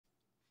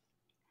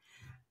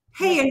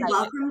Hey, and Excited.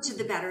 welcome to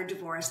the Better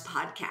Divorce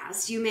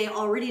podcast. You may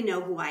already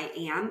know who I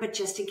am, but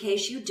just in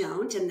case you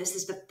don't, and this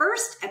is the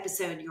first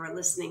episode you're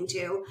listening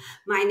to,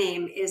 my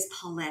name is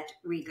Paulette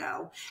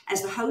Bela.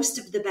 As the host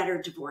of the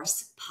Better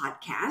Divorce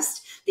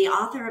podcast, the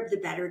author of the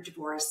Better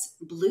Divorce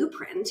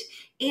Blueprint,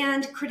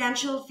 and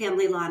credentialed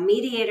family law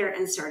mediator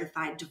and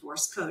certified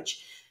divorce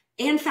coach,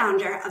 and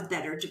founder of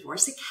Better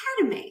Divorce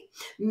Academy.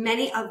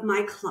 Many of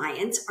my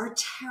clients are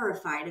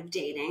terrified of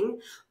dating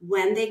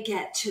when they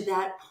get to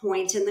that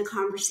point in the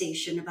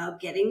conversation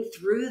about getting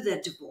through the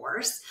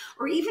divorce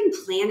or even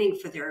planning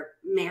for their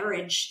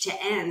marriage to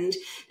end.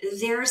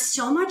 There's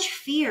so much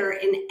fear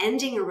in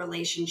ending a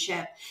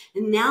relationship,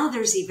 and now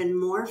there's even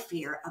more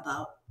fear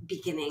about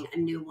beginning a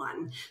new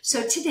one.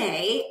 So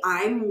today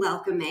I'm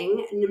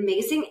welcoming an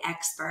amazing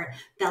expert,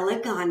 Bela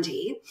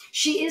Gandhi.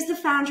 She is the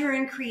founder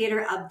and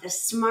creator of the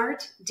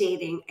Smart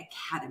Dating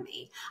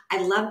Academy.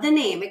 I love the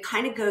name. It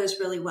kind of goes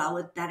really well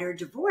with Better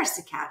Divorce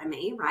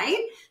Academy,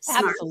 right?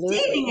 Smart Absolutely.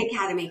 Dating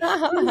Academy.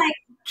 We're like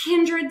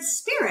kindred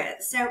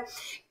spirits. So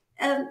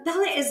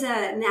Bela is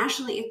a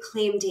nationally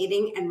acclaimed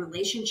dating and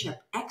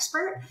relationship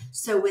expert.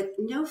 So with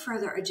no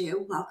further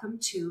ado, welcome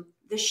to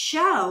the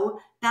show,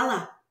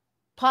 Bela.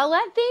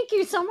 Paulette, thank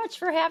you so much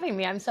for having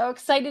me. I'm so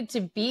excited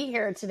to be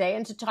here today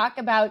and to talk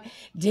about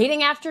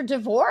dating after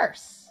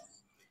divorce.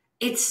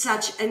 It's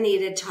such a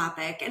needed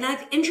topic. And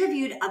I've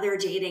interviewed other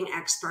dating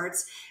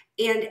experts,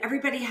 and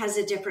everybody has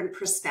a different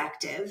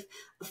perspective.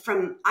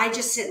 I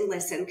just sit and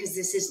listen because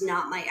this is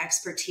not my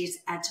expertise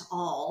at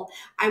all.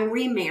 I'm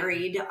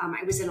remarried.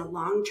 I was in a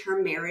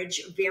long-term marriage,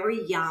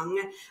 very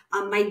young.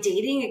 My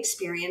dating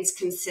experience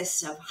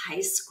consists of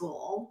high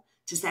school.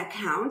 Does that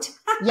count?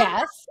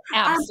 Yes,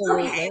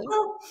 absolutely. Okay.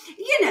 Well,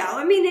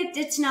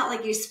 it's not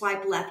like you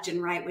swipe left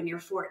and right when you're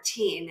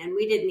 14, and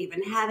we didn't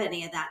even have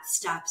any of that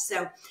stuff.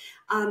 So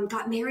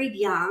got married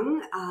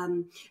young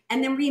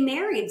and then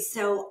remarried.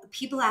 So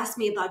people ask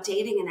me about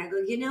dating, and I go,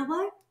 you know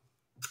what?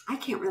 I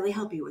can't really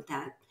help you with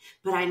that,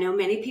 but I know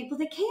many people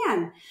that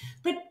can.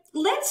 But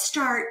let's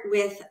start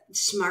with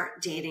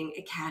Smart Dating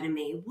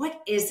Academy.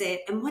 What is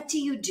it, and what do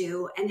you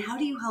do, and how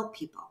do you help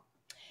people?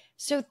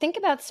 So think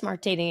about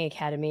Smart Dating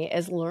Academy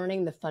as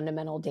learning the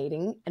fundamental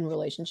dating and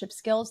relationship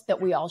skills that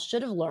we all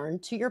should have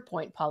learned, to your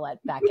point,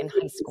 Paulette, back in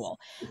high school.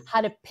 How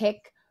to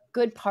pick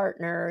good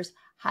partners,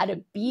 how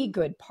to be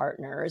good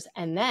partners,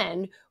 and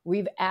then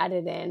we've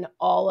added in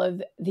all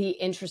of the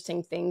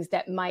interesting things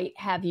that might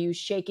have you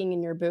shaking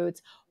in your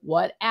boots.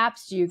 What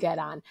apps do you get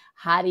on?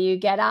 How do you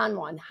get on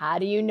one? How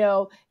do you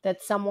know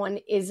that someone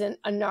isn't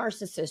a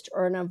narcissist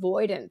or an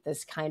avoidant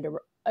this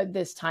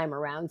time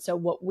around? So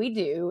what we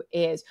do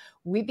is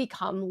we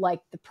become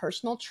like the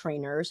personal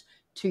trainers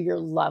to your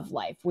love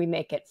life. We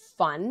make it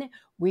fun,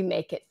 we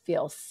make it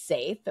feel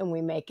safe, and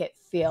we make it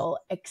feel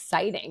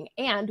exciting.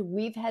 And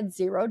we've had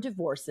 0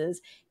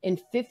 divorces in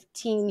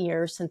 15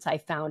 years since I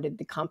founded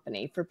the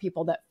company, for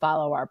people that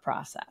follow our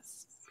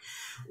process.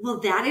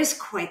 Well, that is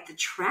quite the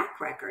track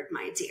record,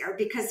 my dear,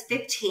 because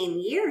 15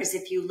 years,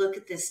 if you look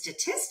at the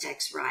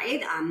statistics,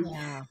 right?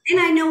 Yeah. And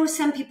I know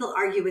some people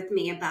argue with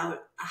me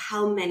about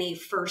how many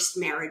first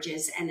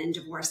marriages end in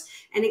divorce.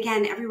 And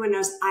again, everyone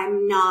knows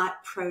I'm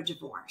not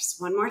pro-divorce.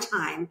 One more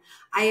time,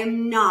 I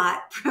am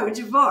not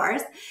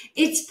pro-divorce.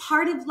 It's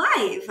part of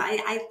life.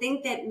 I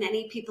think that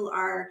many people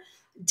are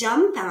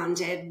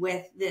dumbfounded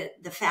with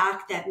the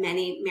fact that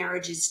many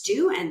marriages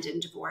do end in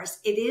divorce.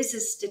 It is a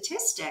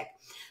statistic.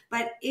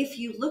 But if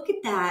you look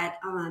at that,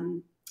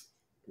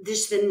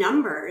 just the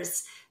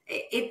numbers,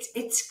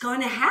 it's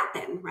going to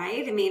happen,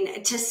 right? I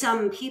mean, to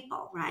some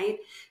people, right?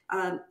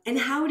 And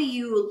how do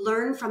you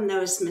learn from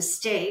those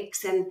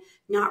mistakes and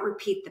not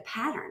repeat the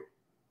pattern?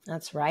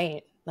 That's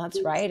right.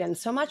 That's right. And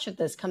so much of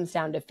this comes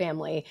down to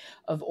family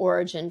of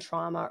origin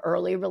trauma,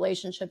 early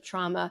relationship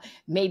trauma.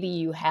 Maybe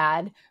you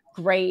had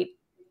great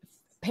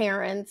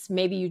parents.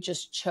 Maybe you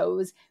just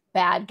chose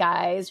bad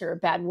guys or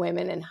bad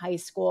women in high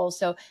school.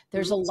 So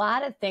there's a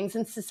lot of things,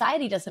 and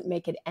society doesn't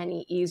make it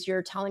any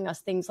easier, telling us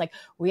things like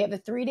we have a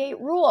 3-date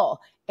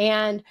rule.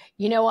 And,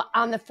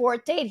 on the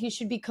 4th date, he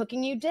should be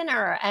cooking you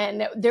dinner.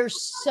 And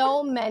there's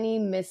so many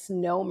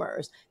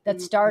misnomers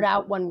that start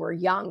out when we're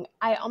young.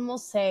 I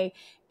almost say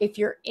if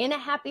you're in a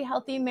happy,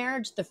 healthy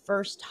marriage the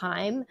first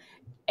time,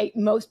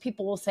 most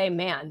people will say,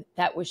 man,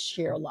 that was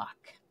sheer luck.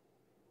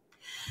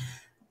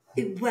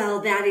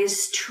 Well, that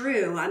is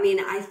true. I mean,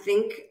 I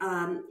think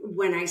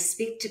when I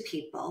speak to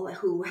people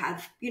who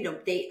have,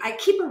 I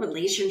keep a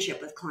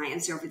relationship with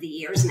clients over the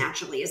years,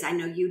 naturally, as I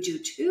know you do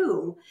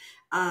too.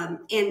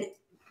 And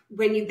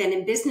when you've been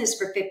in business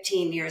for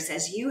 15 years,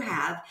 as you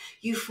have,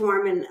 you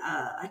form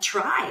a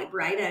tribe,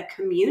 right? A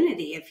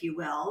community, if you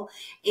will.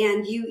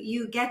 And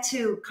you get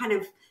to kind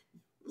of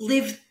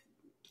live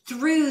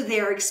through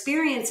their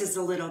experiences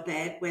a little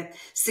bit with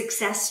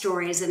success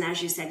stories. And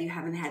as you said, you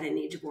haven't had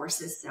any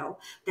divorces. So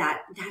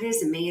that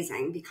is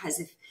amazing, because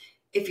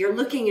if you're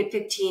looking at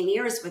 15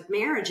 years with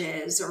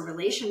marriages or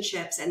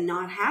relationships and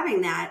not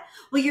having that,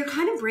 well, you're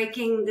kind of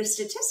breaking the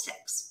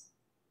statistics.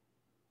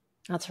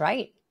 That's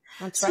right.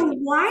 That's So right.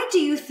 why do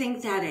you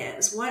think that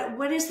is?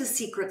 What is the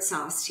secret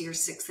sauce to your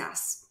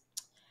success?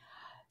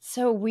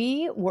 So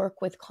we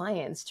work with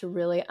clients to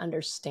really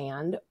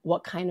understand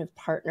what kind of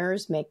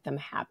partners make them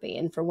happy.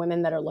 And for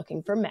women that are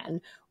looking for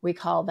men, we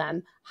call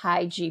them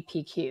high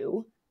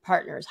GPQ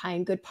partners, high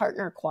and good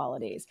partner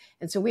qualities.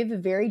 And so we have a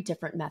very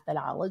different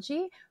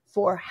methodology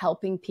for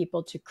helping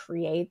people to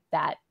create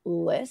that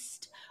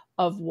list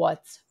of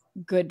what's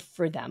good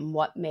for them,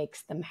 what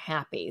makes them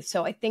happy.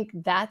 So I think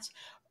that's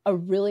a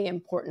really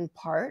important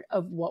part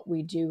of what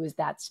we do is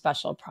that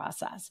special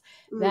process.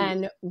 Mm.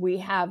 Then we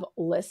have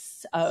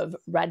lists of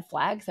red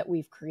flags that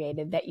we've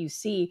created that you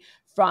see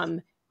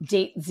from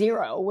date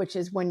zero, which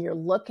is when you're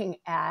looking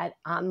at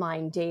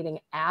online dating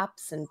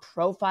apps and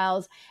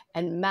profiles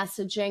and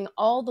messaging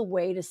all the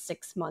way to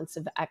 6 months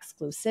of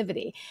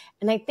exclusivity.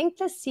 And I think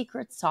the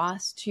secret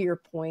sauce to your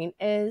point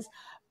is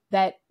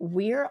that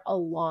we're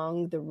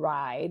along the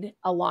ride,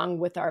 along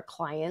with our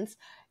clients,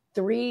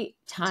 3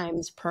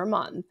 times per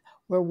month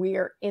where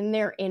we're in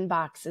their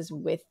inboxes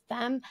with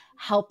them,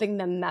 helping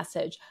them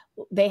message.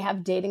 They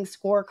have dating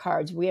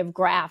scorecards. We have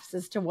graphs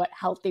as to what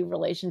healthy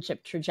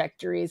relationship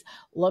trajectories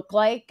look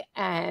like.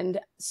 And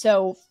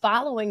so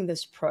following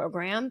this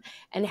program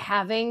and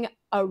having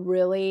a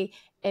really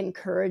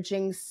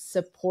encouraging,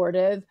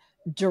 supportive,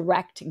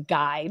 direct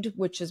guide,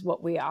 which is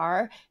what we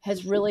are,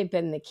 has really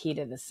been the key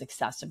to the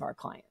success of our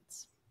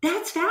clients.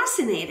 That's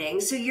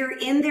fascinating. So you're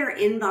in their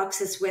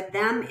inboxes with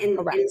them, in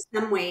Correct.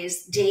 some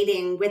ways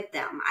dating with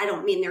them. I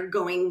don't mean they're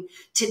going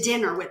to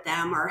dinner with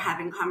them or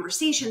having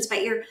conversations, but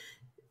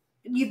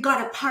you've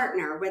got a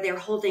partner where you're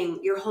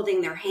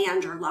holding their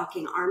hand or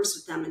locking arms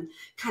with them and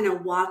kind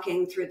of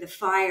walking through the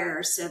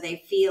fire so they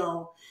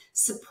feel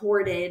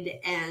supported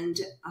and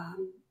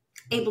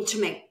able to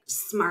make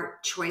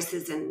smart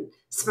choices and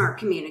smart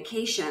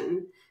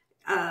communication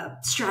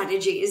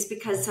strategies,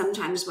 because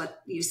sometimes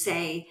what you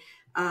say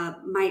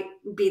might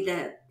be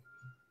the,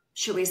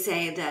 shall we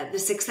say, the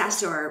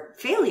success or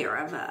failure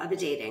of a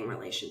dating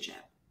relationship.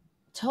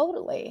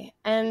 Totally.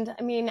 And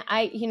I mean,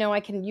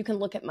 you can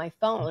look at my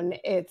phone.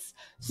 It's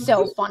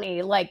so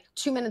funny. Like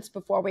 2 minutes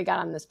before we got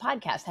on this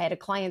podcast, I had a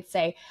client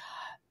say,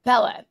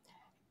 Bella,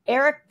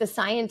 Eric, the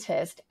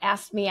scientist,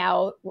 asked me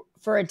out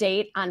for a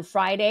date on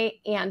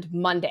Friday and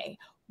Monday.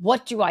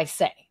 What do I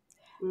say?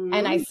 Mm-hmm.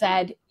 And I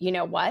said, you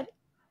know what?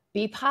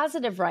 Be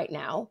positive right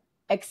now,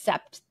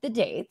 accept the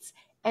dates.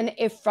 And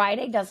if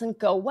Friday doesn't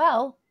go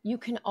well, you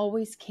can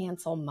always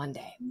cancel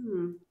Monday.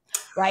 Mm-hmm.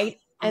 Right?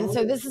 And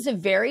so this is a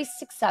very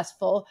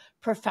successful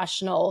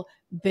professional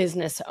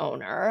business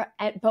owner.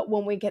 But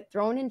when we get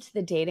thrown into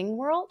the dating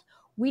world,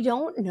 we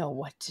don't know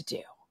what to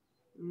do.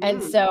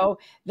 And so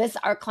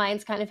our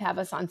clients kind of have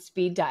us on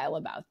speed dial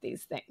about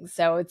these things.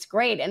 So it's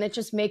great. And it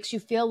just makes you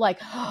feel like,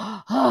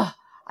 oh,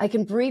 I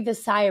can breathe a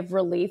sigh of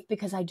relief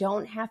because I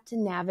don't have to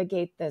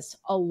navigate this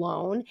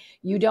alone.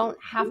 You don't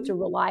have to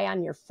rely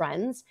on your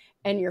friends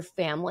and your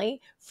family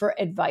for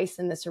advice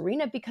in this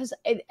arena, because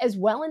as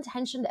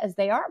well-intentioned as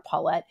they are,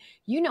 Paulette,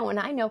 you know, and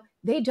I know,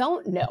 they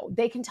don't know.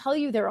 They can tell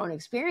you their own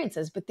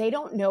experiences, but they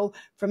don't know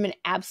from an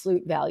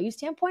absolute value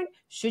standpoint,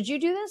 should you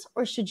do this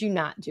or should you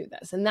not do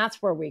this? And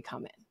that's where we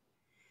come in.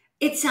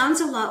 It sounds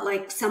a lot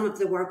like some of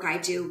the work I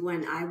do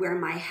when I wear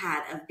my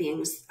hat of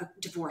being a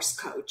divorce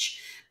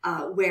coach,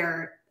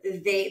 where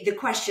the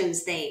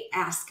questions they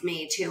ask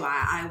me too,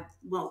 I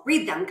won't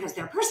read them because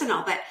they're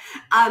personal, but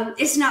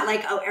it's not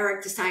like, oh,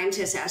 Eric, the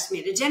scientist, asked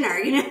me to dinner,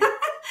 you know,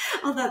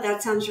 although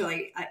that sounds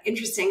really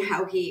interesting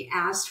how he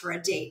asked for a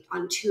date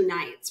on 2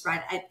 nights,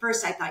 right? At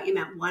first I thought you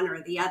meant one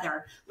or the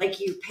other, like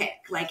you pick,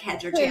 like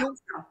heads or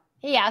tails.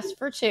 He asked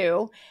for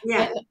 2.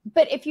 Yeah.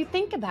 But if you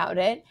think about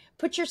it,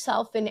 put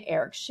yourself in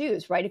Eric's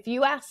shoes, right? If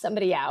you asked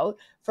somebody out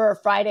for a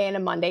Friday and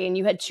a Monday and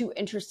you had 2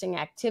 interesting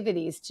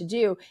activities to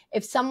do,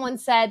 if someone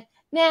said,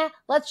 nah,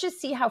 let's just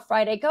see how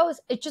Friday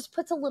goes, it just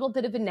puts a little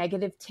bit of a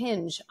negative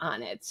tinge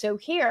on it. So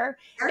here,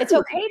 it's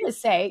okay to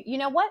say, you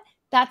know what?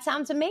 That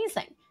sounds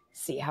amazing.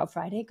 See how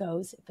Friday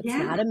goes. If it's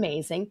not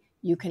amazing,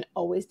 you can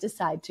always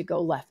decide to go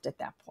left at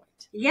that point.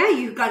 Yeah,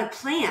 you've got a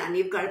plan.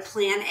 You've got a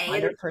plan A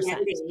and a 100%.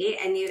 plan B,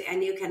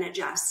 and you can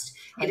adjust.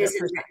 100%. It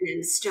isn't written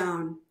in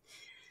stone.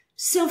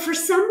 So for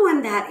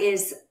someone that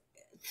is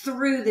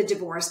through the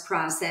divorce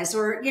process,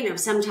 or, you know,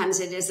 sometimes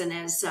it isn't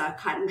as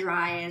cut and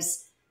dry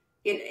as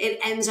it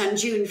ends on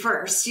June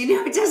 1st, you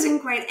know, it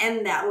doesn't quite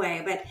end that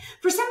way. But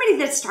for somebody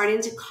that's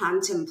starting to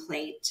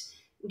contemplate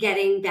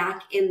getting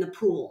back in the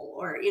pool,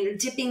 or, you know,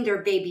 dipping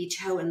their baby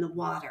toe in the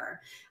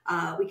water,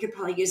 we could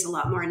probably use a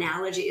lot more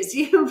analogies,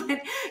 you know,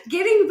 but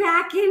getting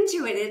back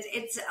into it,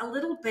 it's a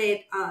little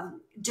bit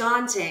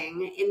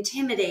daunting,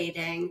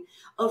 intimidating,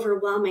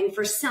 overwhelming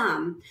for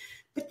some.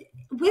 But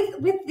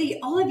with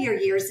all of your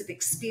years of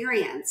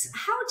experience,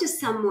 how does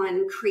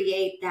someone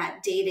create that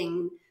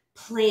dating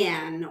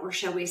plan, or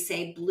shall we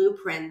say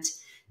blueprint,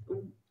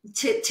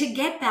 to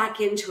get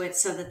back into it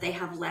so that they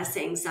have less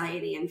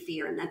anxiety and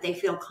fear and that they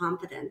feel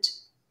confident?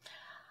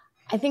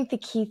 I think the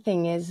key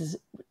thing is,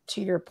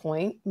 to your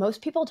point,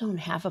 most people don't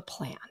have a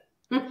plan.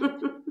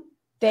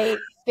 They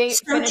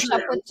finish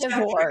up with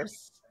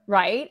divorce,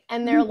 right?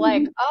 And they're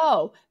like,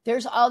 oh,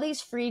 there's all these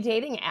free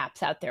dating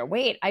apps out there.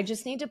 Wait, I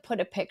just need to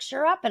put a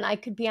picture up and I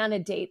could be on a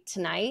date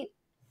tonight.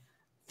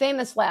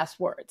 Famous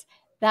last words.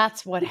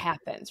 That's what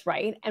happens,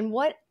 right? And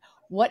what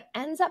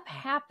ends up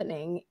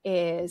happening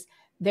is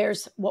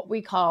there's what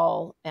we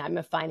call, I'm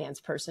a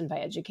finance person by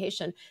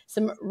education,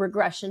 some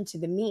regression to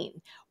the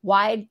mean.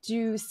 Why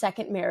do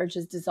second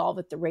marriages dissolve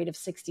at the rate of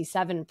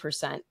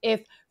 67%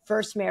 if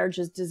first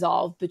marriages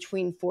dissolve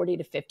between 40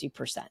 to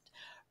 50%?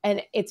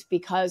 And it's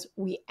because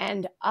we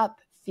end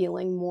up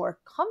feeling more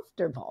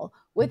comfortable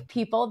with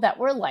people that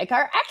were like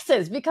our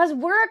exes because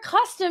we're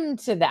accustomed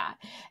to that.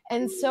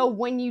 And so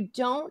when you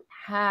don't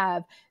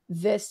have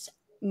this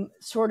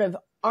sort of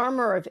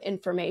armor of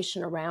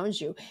information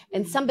around you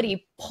and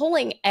somebody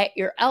pulling at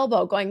your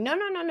elbow going, no,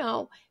 no, no,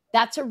 no,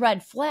 that's a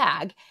red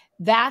flag.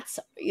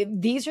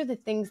 These are the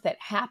things that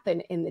happen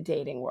in the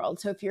dating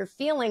world. So if you're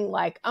feeling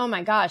like, oh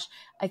my gosh,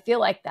 I feel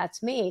like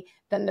that's me,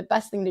 then the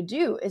best thing to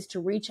do is to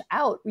reach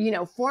out,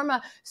 form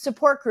a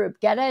support group,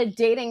 get a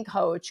dating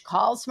coach,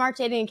 call Smart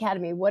Dating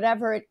Academy,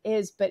 whatever it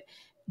is, but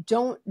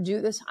don't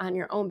do this on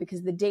your own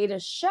because the data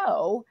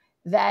show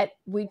that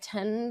we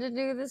tend to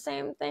do the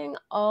same thing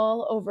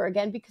all over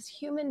again because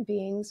human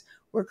beings,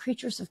 we're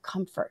creatures of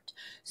comfort.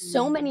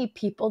 So many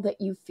people that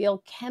you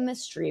feel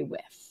chemistry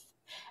with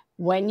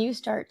when you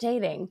start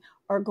dating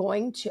are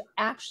going to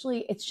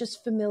actually, it's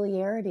just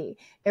familiarity.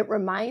 It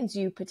reminds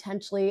you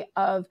potentially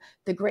of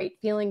the great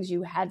feelings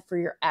you had for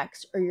your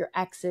ex or your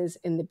exes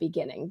in the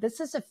beginning. This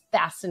is a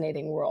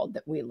fascinating world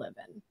that we live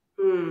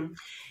in.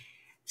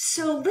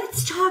 So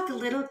let's talk a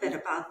little bit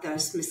about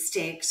those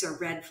mistakes or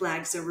red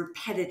flags or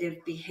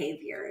repetitive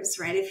behaviors,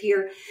 right? If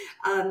you're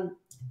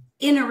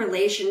in a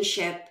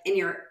relationship in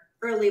your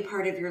early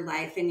part of your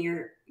life and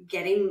you're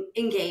getting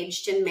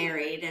engaged and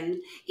married, and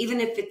even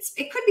if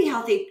it could be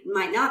healthy,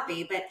 might not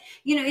be, but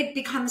it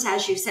becomes,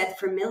 as you said,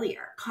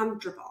 familiar,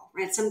 comfortable,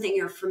 right? Something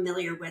you're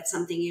familiar with,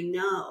 something you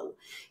know.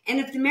 And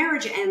if the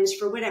marriage ends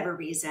for whatever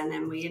reason,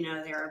 and we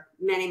know there are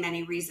many,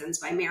 many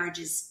reasons why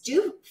marriages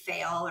do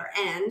fail or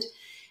end,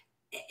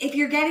 if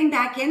you're getting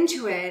back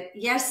into it,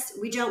 yes,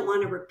 we don't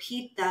want to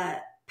repeat the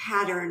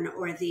pattern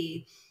or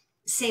the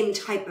same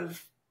type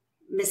of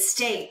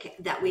mistake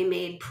that we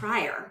made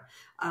prior.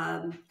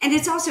 And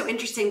it's also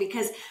interesting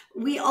because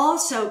we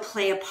also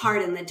play a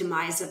part in the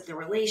demise of the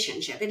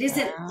relationship. It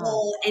isn't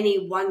all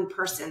any one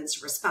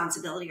person's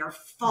responsibility or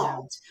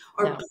fault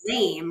or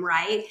blame,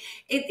 right?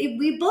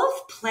 We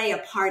both play a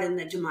part in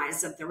the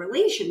demise of the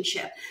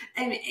relationship.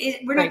 And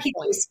we're not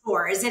keeping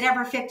score. Is it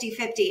ever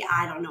 50-50?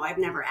 I don't know. I've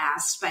never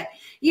asked. But,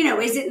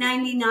 is it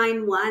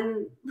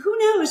 99-1? Who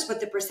knows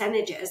what the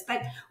percentage is?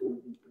 But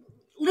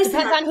listen,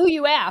 depends on who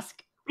you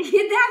ask.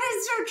 That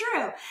is so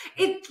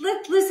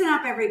true. Listen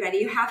up, everybody.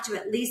 You have to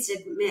at least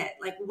admit,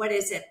 what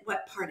is it?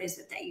 What part is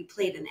it that you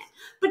played in it?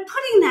 But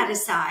putting that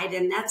aside,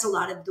 and that's a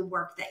lot of the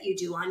work that you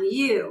do on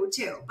you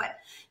too. But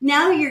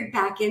now you're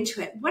back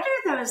into it. What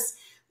are those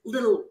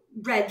little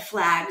red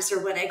flags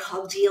or what I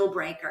call deal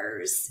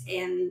breakers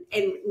in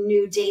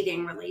new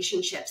dating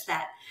relationships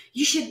that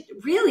you should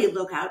really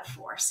look out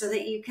for so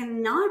that you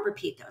cannot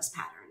repeat those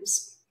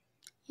patterns?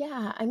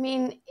 Yeah, I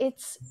mean,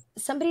 it's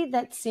somebody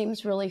that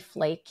seems really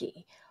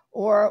flaky.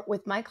 Or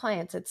with my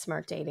clients at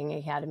Smart Dating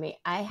Academy,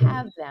 I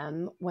have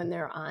them when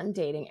they're on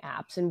dating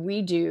apps and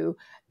we do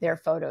their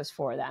photos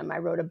for them. I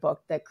wrote a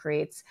book that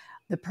creates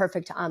the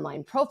perfect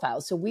online profile.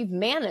 So we've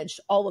managed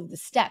all of the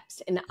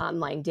steps in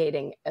online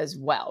dating as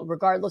well.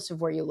 Regardless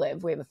of where you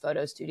live, we have a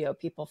photo studio,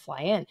 people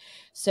fly in.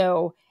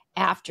 So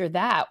after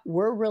that,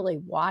 we're really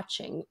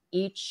watching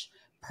each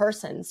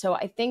person. So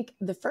I think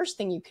the first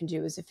thing you can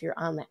do is if you're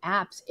on the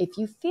apps, if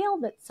you feel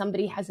that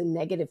somebody has a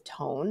negative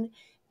tone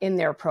in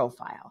their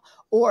profile,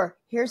 or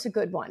here's a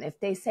good one. If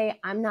they say,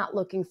 I'm not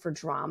looking for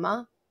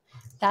drama,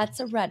 that's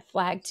a red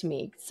flag to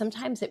me.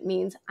 Sometimes it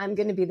means I'm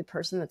going to be the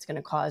person that's going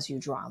to cause you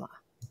drama.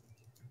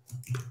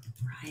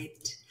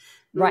 Right.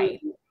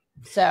 Right.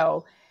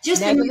 So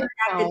just the mere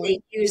fact that they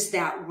use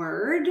that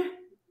word,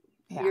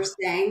 you're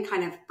saying,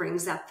 kind of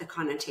brings up the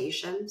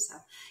connotation. So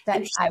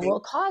that I will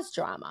cause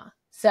drama.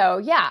 So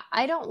yeah,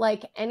 I don't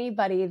like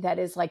anybody that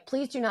is like,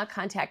 please do not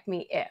contact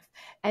me if,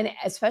 and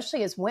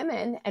especially as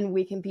women, and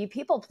we can be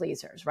people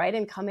pleasers, right?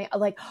 And coming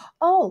like,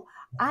 oh,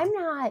 I'm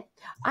not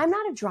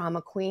a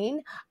drama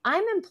queen.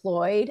 I'm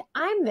employed.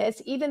 I'm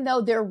this, even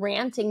though they're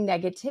ranting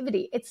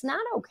negativity. It's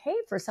not okay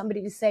for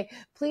somebody to say,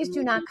 please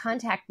do not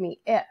contact me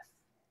if,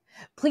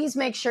 please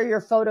make sure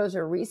your photos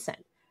are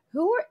recent.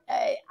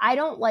 I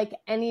don't like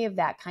any of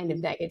that kind of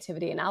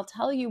negativity. And I'll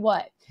tell you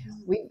what,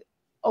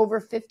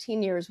 over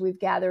 15 years, we've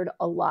gathered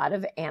a lot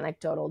of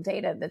anecdotal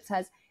data that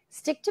says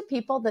stick to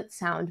people that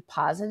sound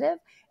positive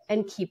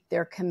and keep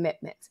their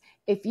commitments.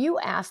 If you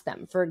ask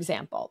them, for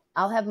example,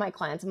 I'll have my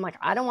clients, I'm like,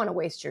 I don't want to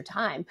waste your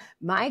time.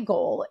 My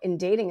goal in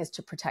dating is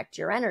to protect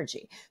your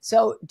energy.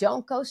 So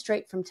don't go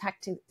straight from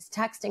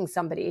texting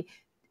somebody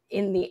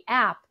in the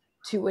app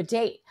to a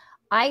date.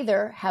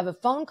 Either have a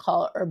phone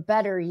call or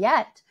better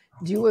yet,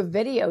 do a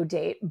video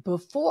date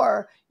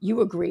before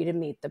you agree to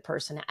meet the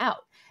person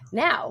out.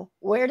 Now,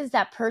 where does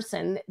that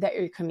person that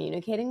you're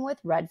communicating with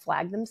red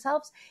flag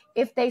themselves?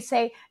 If they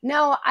say,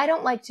 no, I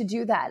don't like to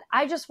do that.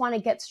 I just want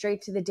to get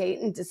straight to the date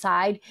and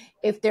decide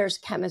if there's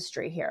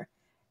chemistry here.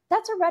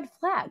 That's a red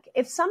flag.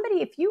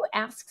 If you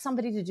ask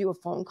somebody to do a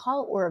phone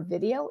call or a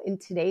video in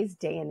today's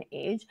day and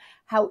age,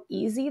 how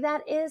easy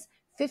that is,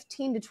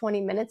 15 to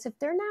 20 minutes, if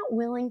they're not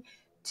willing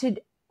to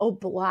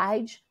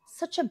oblige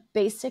such a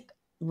basic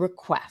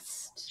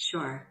request.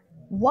 Sure.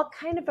 What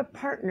kind of a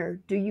partner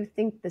do you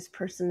think this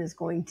person is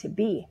going to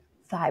be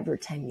 5 or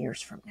 10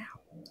 years from now?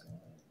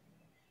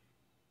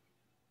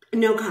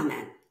 No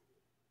comment.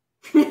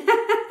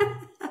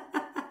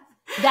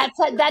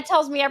 That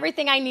tells me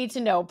everything I need to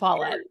know,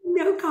 Paulette.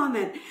 No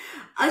comment.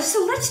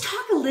 So let's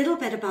talk a little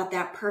bit about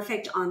that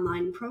perfect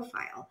online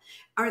profile.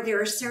 Are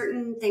there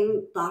certain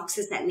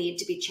boxes that need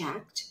to be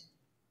checked?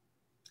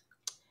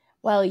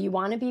 Well, you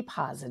want to be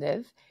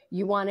positive.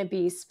 You want to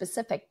be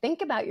specific.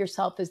 Think about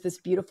yourself as this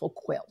beautiful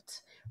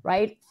quilt,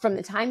 right? From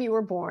the time you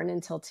were born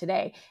until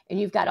today. And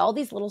you've got all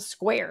these little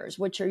squares,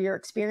 which are your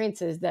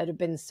experiences that have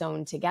been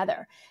sewn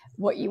together.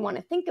 What you want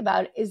to think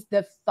about is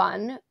the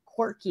fun,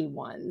 quirky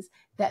ones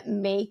that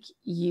make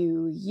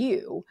you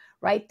you,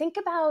 right? Think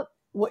about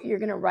what you're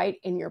going to write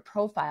in your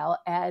profile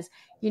as,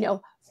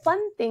 fun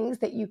things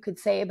that you could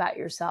say about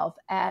yourself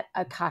at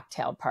a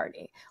cocktail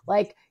party.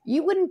 Like,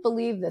 you wouldn't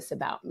believe this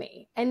about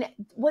me. And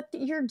what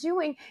you're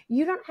doing,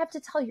 you don't have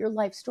to tell your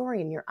life story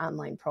in your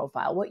online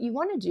profile. What you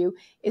want to do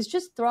is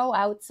just throw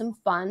out some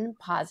fun,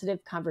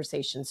 positive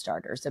conversation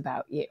starters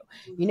about you.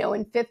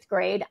 In 5th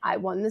grade, I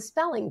won the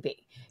spelling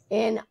bee.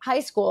 In high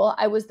school,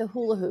 I was the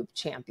hula hoop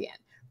champion.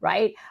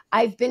 Right?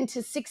 I've been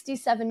to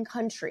 67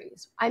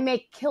 countries. I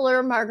make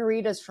killer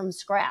margaritas from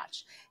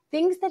scratch.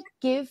 Things that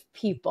give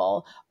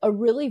people a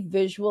really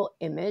visual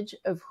image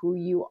of who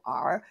you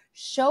are.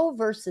 Show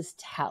versus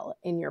tell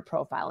in your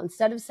profile.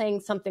 Instead of saying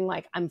something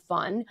like, I'm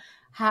fun,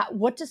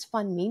 what does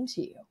fun mean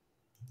to you?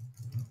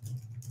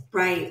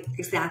 Right,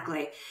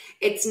 exactly.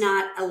 It's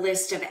not a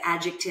list of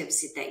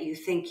adjectives that you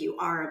think you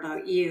are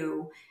about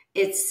you.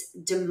 It's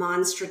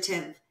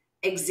demonstrative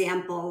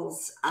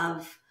examples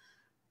of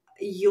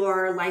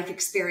your life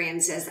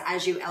experiences,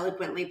 as you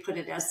eloquently put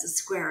it, as a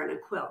square in a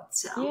quilt.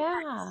 So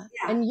yeah.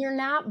 And you're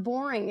not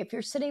boring. If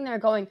you're sitting there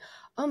going,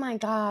 oh my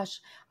gosh,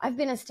 I've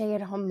been a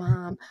stay-at-home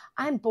mom,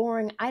 I'm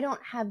boring, I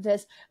don't have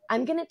this,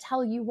 I'm going to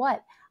tell you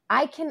what,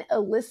 I can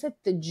elicit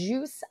the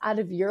juice out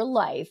of your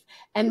life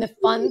and the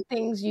fun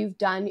things you've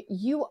done.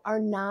 You are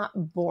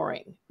not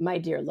boring, my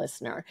dear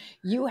listener.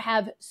 You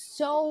have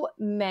so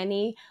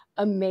many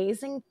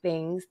amazing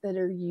things that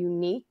are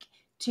unique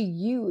to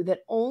you that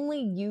only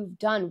you've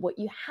done. What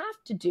you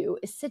have to do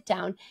is sit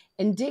down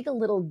and dig a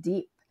little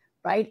deep,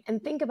 right?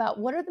 And think about,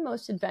 what are the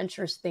most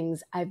adventurous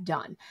things I've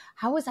done?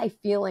 How was I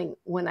feeling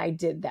when I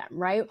did them,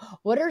 right?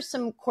 What are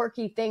some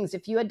quirky things?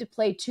 If you had to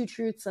play 2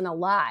 truths and a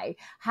lie,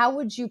 how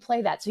would you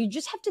play that? So you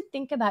just have to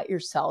think about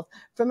yourself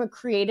from a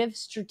creative,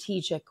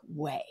 strategic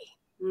way.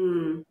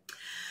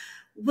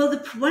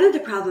 Well, one of the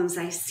problems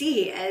I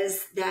see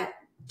is that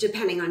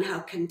depending on how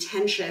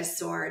contentious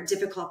or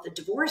difficult the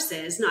divorce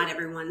is, not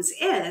everyone's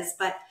is,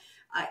 but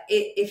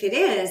if it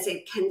is,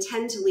 it can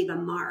tend to leave a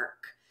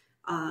mark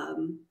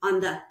on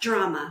the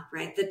drama,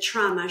 right? The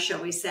trauma,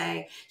 shall we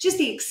say. Just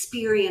the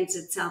experience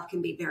itself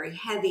can be very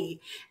heavy,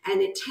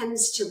 and it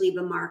tends to leave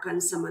a mark on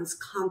someone's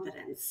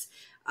confidence.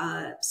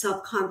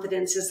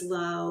 Self-confidence is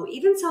low,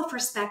 even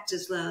self-respect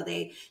is low.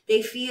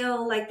 They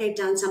feel like they've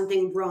done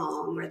something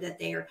wrong or that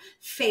they're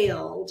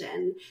failed,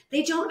 and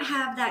they don't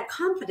have that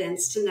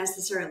confidence to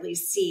necessarily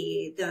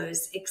see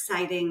those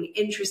exciting,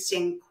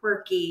 interesting,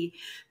 quirky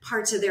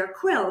parts of their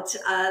quilt.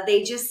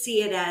 They just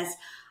see it as,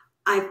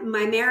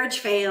 my marriage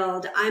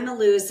failed, I'm a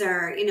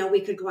loser.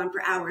 We could go on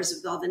for hours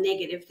with all the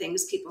negative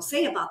things people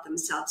say about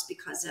themselves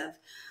because of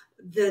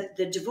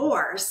the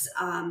divorce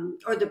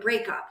or the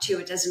breakup too.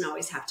 It doesn't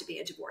always have to be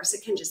a divorce.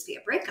 It can just be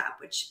a breakup,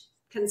 which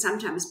can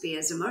sometimes be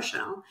as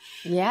emotional.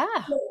 Yeah.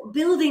 So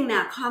building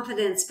that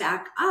confidence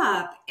back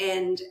up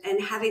and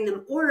having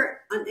them,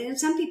 and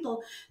some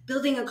people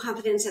building a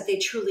confidence that they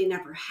truly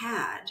never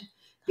had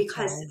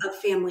because of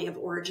family of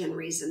origin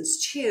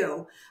reasons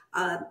too.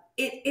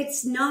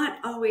 It's not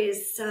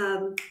always,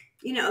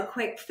 a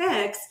quick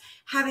fix.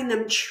 Having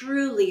them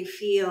truly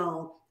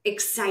feel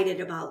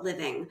excited about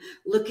living,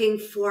 looking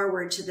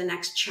forward to the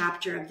next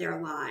chapter of their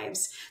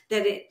lives,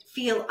 that it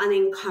feel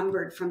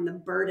unencumbered from the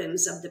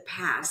burdens of the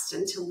past,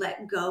 and to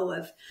let go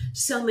of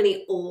so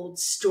many old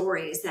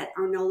stories that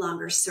are no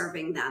longer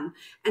serving them,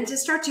 and to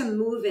start to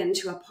move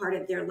into a part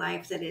of their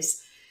life that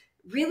is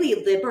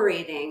really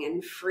liberating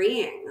and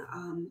freeing.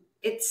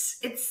 It's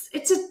a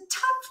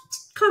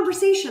tough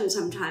conversation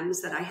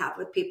sometimes that I have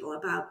with people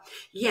about,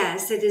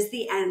 yes, it is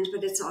the end,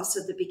 but it's also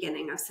the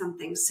beginning of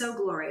something so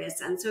glorious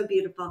and so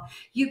beautiful.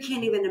 You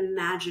can't even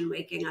imagine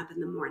waking up in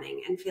the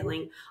morning and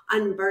feeling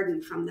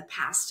unburdened from the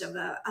past of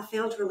a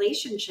failed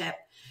relationship,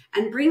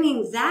 and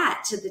bringing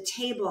that to the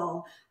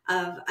table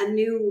of a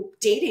new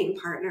dating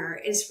partner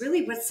is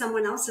really what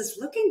someone else is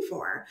looking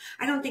for.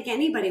 I don't think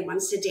anybody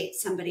wants to date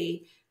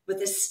somebody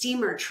with a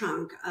steamer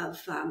trunk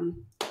of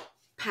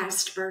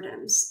past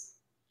burdens.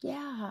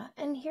 Yeah.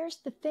 And here's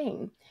the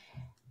thing.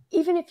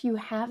 Even if you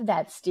have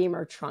that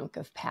steamer trunk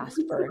of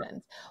past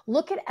burdens,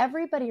 look at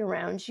everybody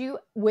around you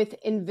with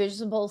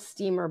invisible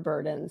steamer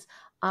burdens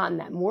on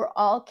them. We're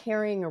all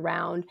carrying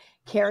around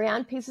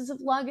carry-on pieces of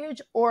luggage,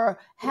 or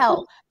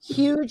hell,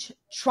 huge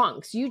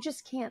trunks. You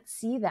just can't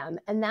see them.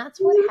 And that's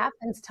what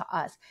happens to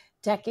us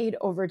decade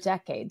over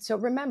decade. So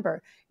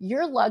remember,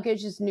 your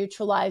luggage is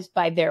neutralized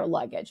by their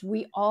luggage.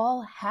 We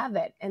all have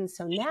it. And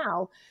so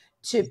now,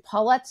 to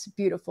Paulette's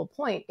beautiful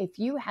point, if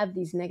you have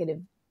these negative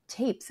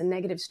tapes and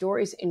negative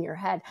stories in your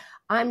head,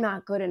 I'm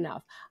not good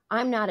enough,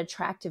 I'm not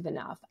attractive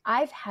enough.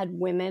 I've had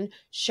women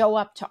show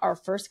up to our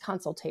first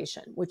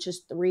consultation, which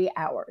is 3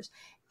 hours,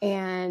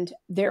 and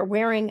they're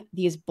wearing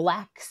these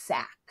black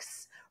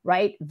sacks,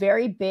 right?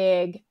 Very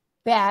big,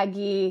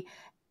 baggy.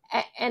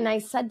 And I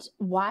said,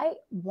 why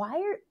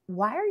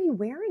are you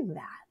wearing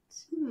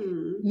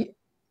that?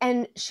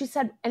 And she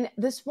said, and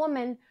this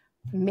woman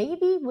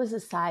maybe was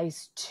a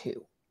size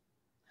 2.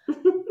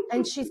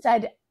 And she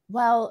says,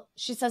 well,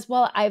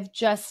 I've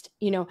just,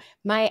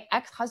 my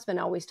ex-husband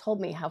always told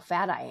me how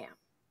fat I am.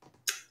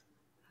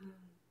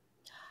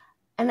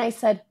 And I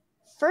said,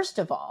 first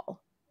of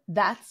all,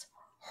 that's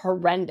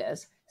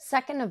horrendous.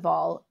 Second of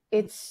all,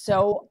 it's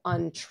so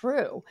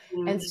untrue.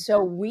 And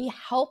so we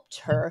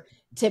helped her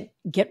to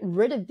get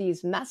rid of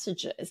these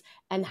messages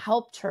and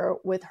helped her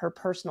with her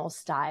personal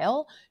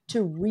style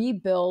to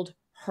rebuild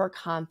her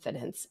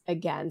confidence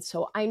again.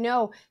 So I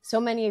know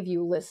so many of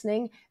you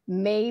listening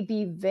may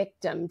be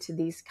victim to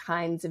these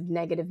kinds of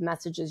negative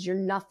messages. You're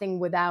nothing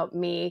without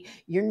me.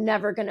 You're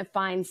never going to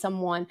find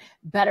someone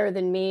better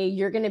than me.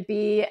 You're going to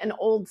be an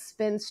old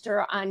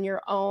spinster on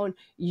your own.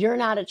 You're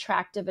not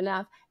attractive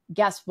enough.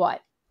 Guess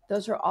what?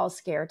 Those are all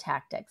scare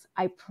tactics.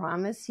 I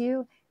promise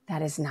you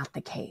that is not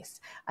the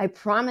case. I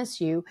promise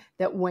you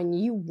that when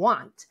you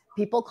want,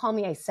 people call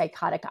me a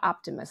psychotic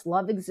optimist.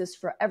 Love exists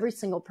for every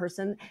single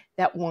person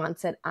that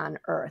wants it on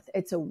earth.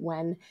 It's a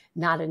when,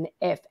 not an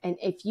if. And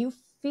if you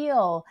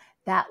feel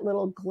that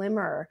little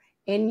glimmer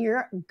in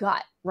your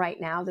gut right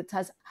now that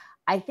says,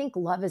 I think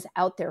love is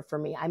out there for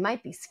me. I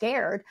might be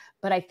scared,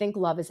 but I think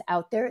love is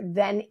out there,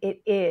 then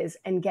it is.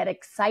 And get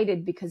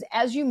excited, because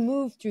as you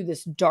move through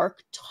this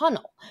dark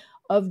tunnel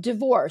of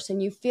divorce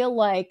and you feel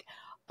like,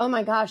 oh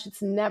my gosh,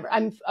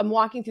 I'm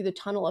walking through the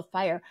tunnel of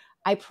fire.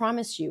 I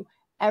promise you,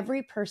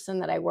 every person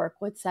that I work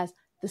with says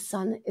the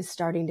sun is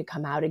starting to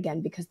come out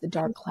again because the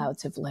dark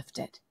clouds have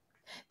lifted.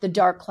 The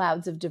dark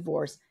clouds of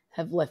divorce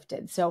have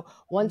lifted. So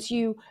once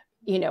you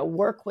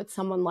work with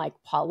someone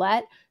like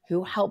Paulette,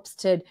 who helps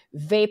to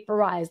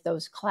vaporize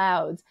those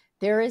clouds,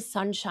 there is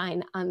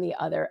sunshine on the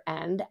other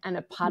end and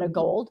a pot of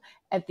gold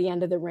at the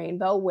end of the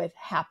rainbow with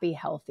happy,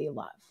 healthy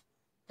love.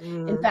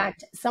 In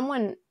fact,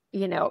 someone,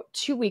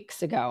 2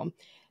 weeks ago,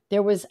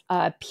 there was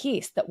a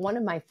piece that one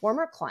of my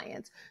former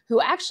clients,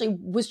 who actually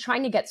was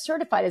trying to get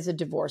certified as a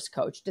divorce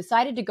coach,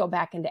 decided to go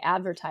back into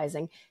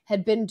advertising,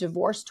 had been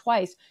divorced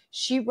twice.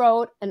 She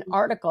wrote an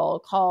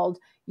article called,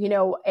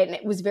 and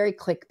it was very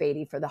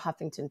clickbaity for the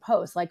Huffington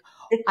Post. Like,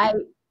 I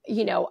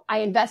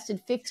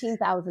invested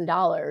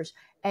 $15,000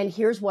 and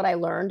here's what I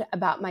learned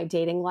about my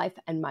dating life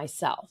and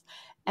myself.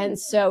 And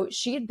so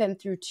she had been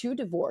through 2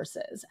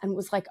 divorces and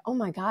was like, oh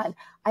my God,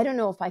 I don't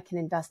know if I can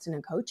invest in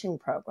a coaching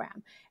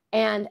program.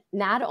 And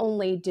not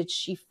only did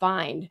she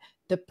find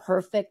the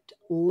perfect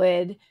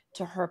lid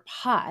to her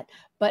pot,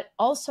 but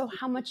also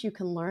how much you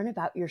can learn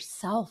about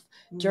yourself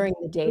during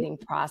the dating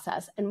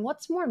process. And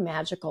what's more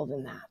magical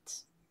than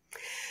that?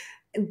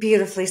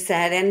 Beautifully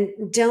said.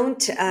 And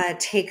don't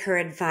take her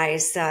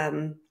advice,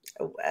 with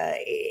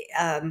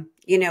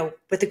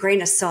a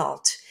grain of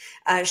salt.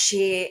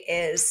 She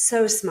is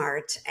so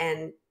smart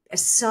and a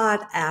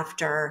sought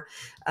after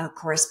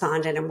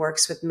correspondent and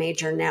works with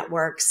major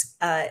networks.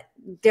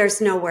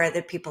 There's nowhere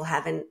that people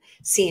haven't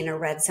seen or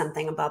read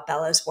something about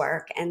Bela's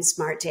work and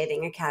Smart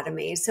Dating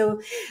Academy.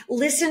 So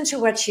listen to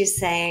what she's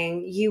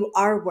saying. You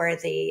are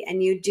worthy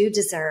and you do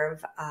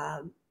deserve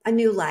a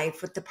new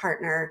life with the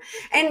partner.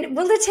 And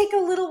will it take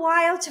a little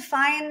while to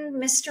find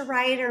Mr.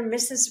 Right or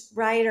Mrs.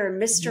 Right or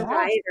Mr.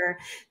 Right or,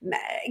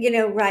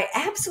 right?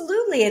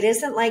 Absolutely. It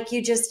isn't like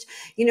you just,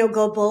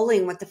 go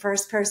bowling with the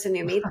first person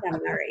you meet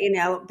them or,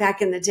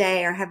 back in the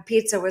day, or have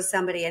pizza with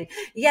somebody and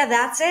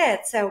that's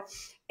it. So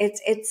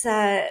it's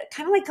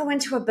kind of like going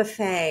to a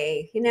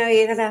buffet, you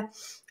gotta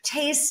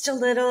taste a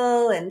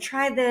little and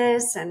try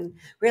this and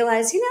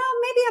realize,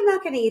 maybe I'm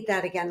not going to eat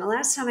that again. The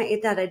last time I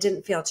ate that, I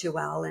didn't feel too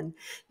well. And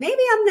maybe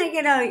I'm not,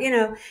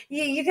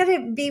 you got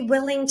to be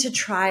willing to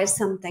try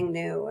something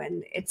new.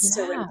 And it's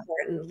so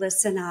important.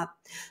 Listen up.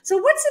 So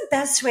what's the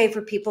best way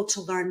for people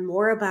to learn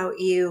more about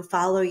you,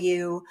 follow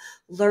you,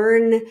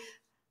 learn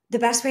the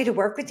best way to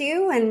work with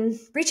you and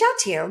reach out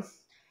to you?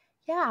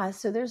 Yeah,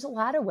 so there's a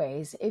lot of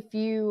ways. If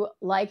you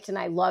liked, and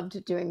I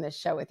loved doing this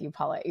show with you,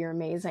 Paulette, you're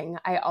amazing.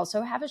 I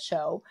also have a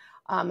show,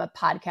 a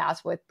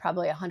podcast with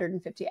probably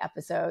 150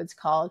 episodes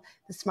called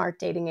the Smart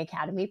Dating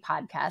Academy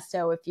podcast.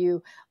 So if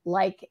you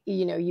like,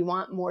 you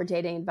want more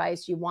dating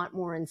advice, you want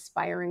more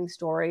inspiring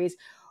stories,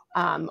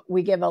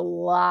 we give a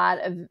lot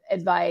of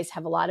advice,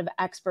 have a lot of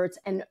experts,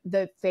 and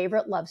the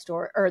favorite love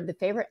story or the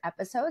favorite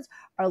episodes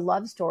are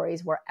love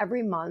stories where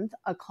every month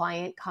a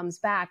client comes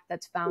back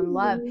that's found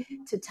love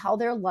to tell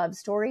their love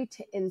story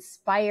to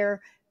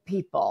inspire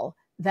people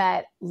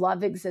that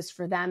love exists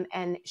for them.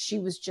 And she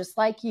was just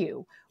like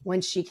you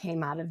when she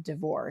came out of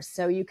divorce.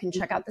 So you can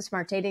check out the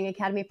Smart Dating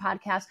Academy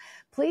podcast.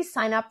 Please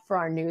sign up for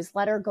our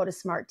newsletter. Go to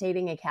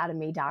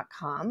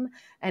smartdatingacademy.com.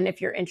 And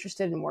if you're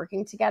interested in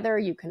working together,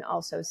 you can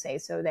also say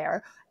so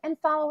there. And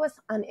follow us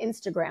on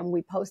Instagram.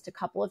 We post a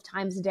couple of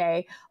times a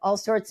day, all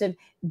sorts of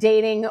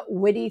dating,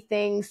 witty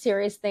things,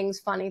 serious things,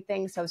 funny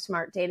things. So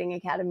Smart Dating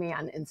Academy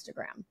on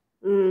Instagram.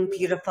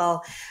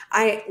 Beautiful.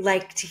 I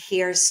like to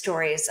hear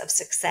stories of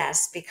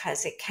success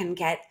because it can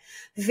get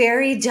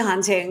very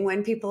daunting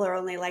when people are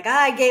only like,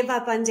 I gave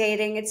up on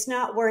dating. It's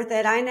not worth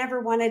it. I never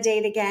want to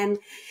date again.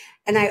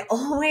 And I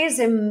always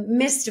am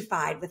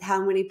mystified with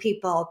how many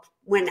people,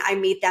 when I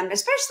meet them,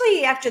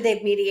 especially after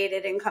they've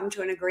mediated and come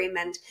to an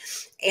agreement,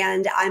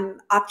 and I'm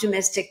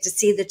optimistic to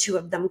see the two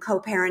of them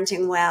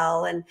co-parenting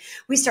well. And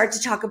we start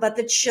to talk about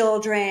the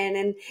children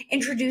and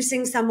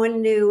introducing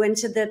someone new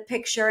into the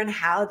picture and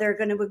how they're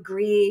going to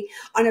agree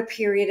on a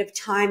period of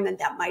time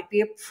that might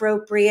be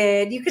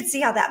appropriate. You could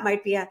see how that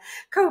might be a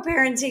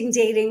co-parenting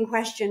dating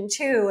question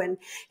too. And,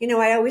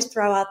 I always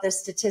throw out this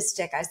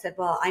statistic. I said,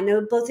 well, I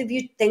know both of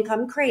you think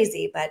I'm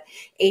crazy, but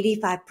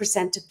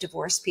 85% of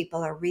divorced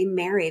people are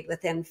remarried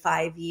within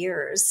 5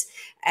 years.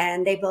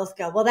 And they both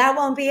go, well, that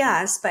won't be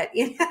us. But,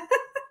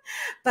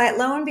 but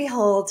lo and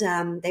behold,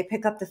 they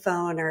pick up the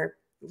phone or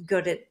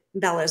go to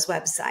Bela's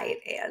website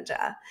and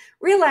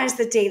realize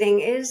that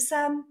dating is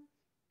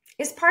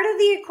part of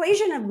the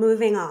equation of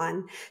moving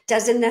on.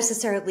 Doesn't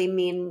necessarily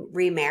mean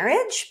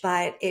remarriage,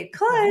 but it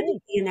could.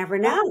 Right. You never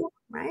know,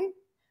 right?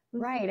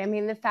 Right. I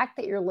mean, the fact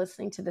that you're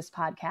listening to this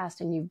podcast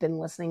and you've been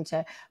listening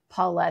to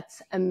Paulette's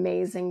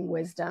amazing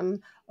wisdom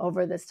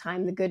over this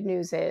time, the good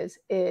news is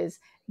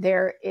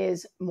there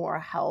is more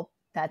help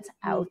that's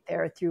out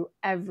there through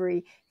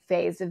every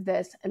phase of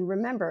this. And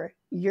remember,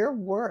 you're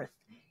worth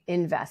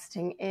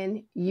investing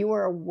in. You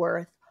are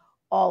worth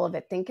all of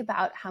it. Think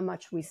about how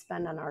much we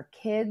spend on our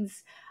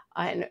kids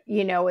and,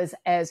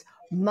 as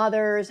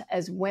mothers,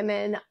 as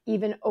women,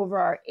 even over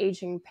our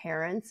aging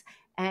parents.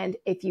 And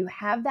if you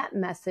have that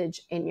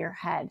message in your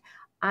head,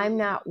 I'm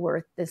not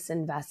worth this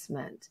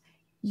investment,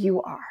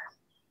 you are.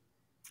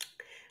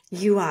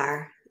 You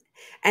are.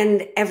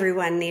 And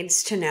everyone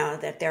needs to know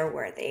that they're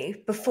worthy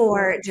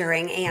before,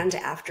 during, and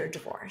after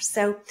divorce.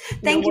 So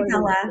thank you,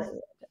 Bela.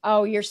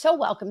 Oh, you're so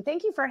welcome.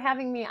 Thank you for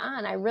having me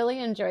on. I really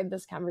enjoyed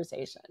this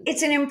conversation.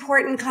 It's an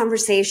important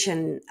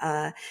conversation.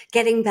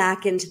 Getting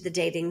back into the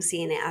dating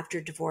scene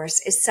after divorce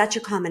is such a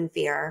common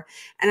fear.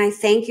 And I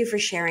thank you for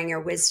sharing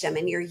your wisdom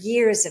and your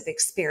years of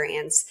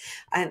experience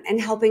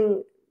and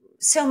helping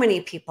so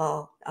many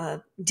people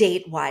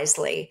date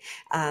wisely.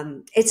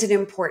 It's an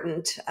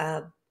important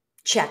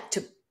check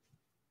to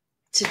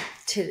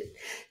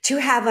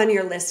have on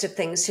your list of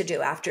things to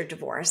do after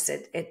divorce.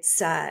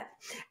 It's a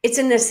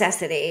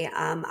necessity.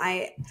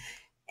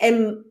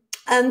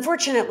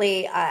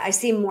 Unfortunately, I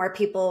see more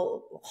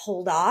people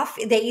hold off.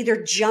 They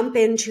either jump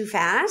in too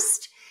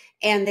fast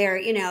and they're,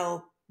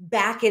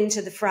 back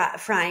into the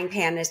frying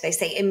pan, as they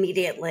say,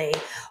 immediately,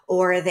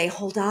 or they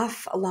hold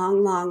off a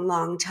long, long,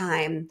 long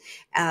time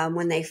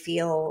when they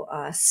feel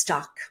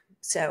stuck.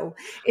 So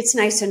it's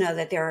nice to know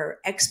that there are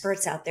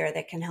experts out there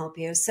that can help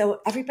you.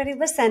 So everybody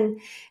listen,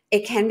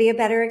 it can be a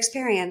better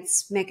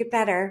experience. Make it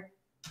better.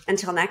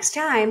 Until next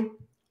time,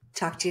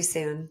 talk to you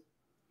soon.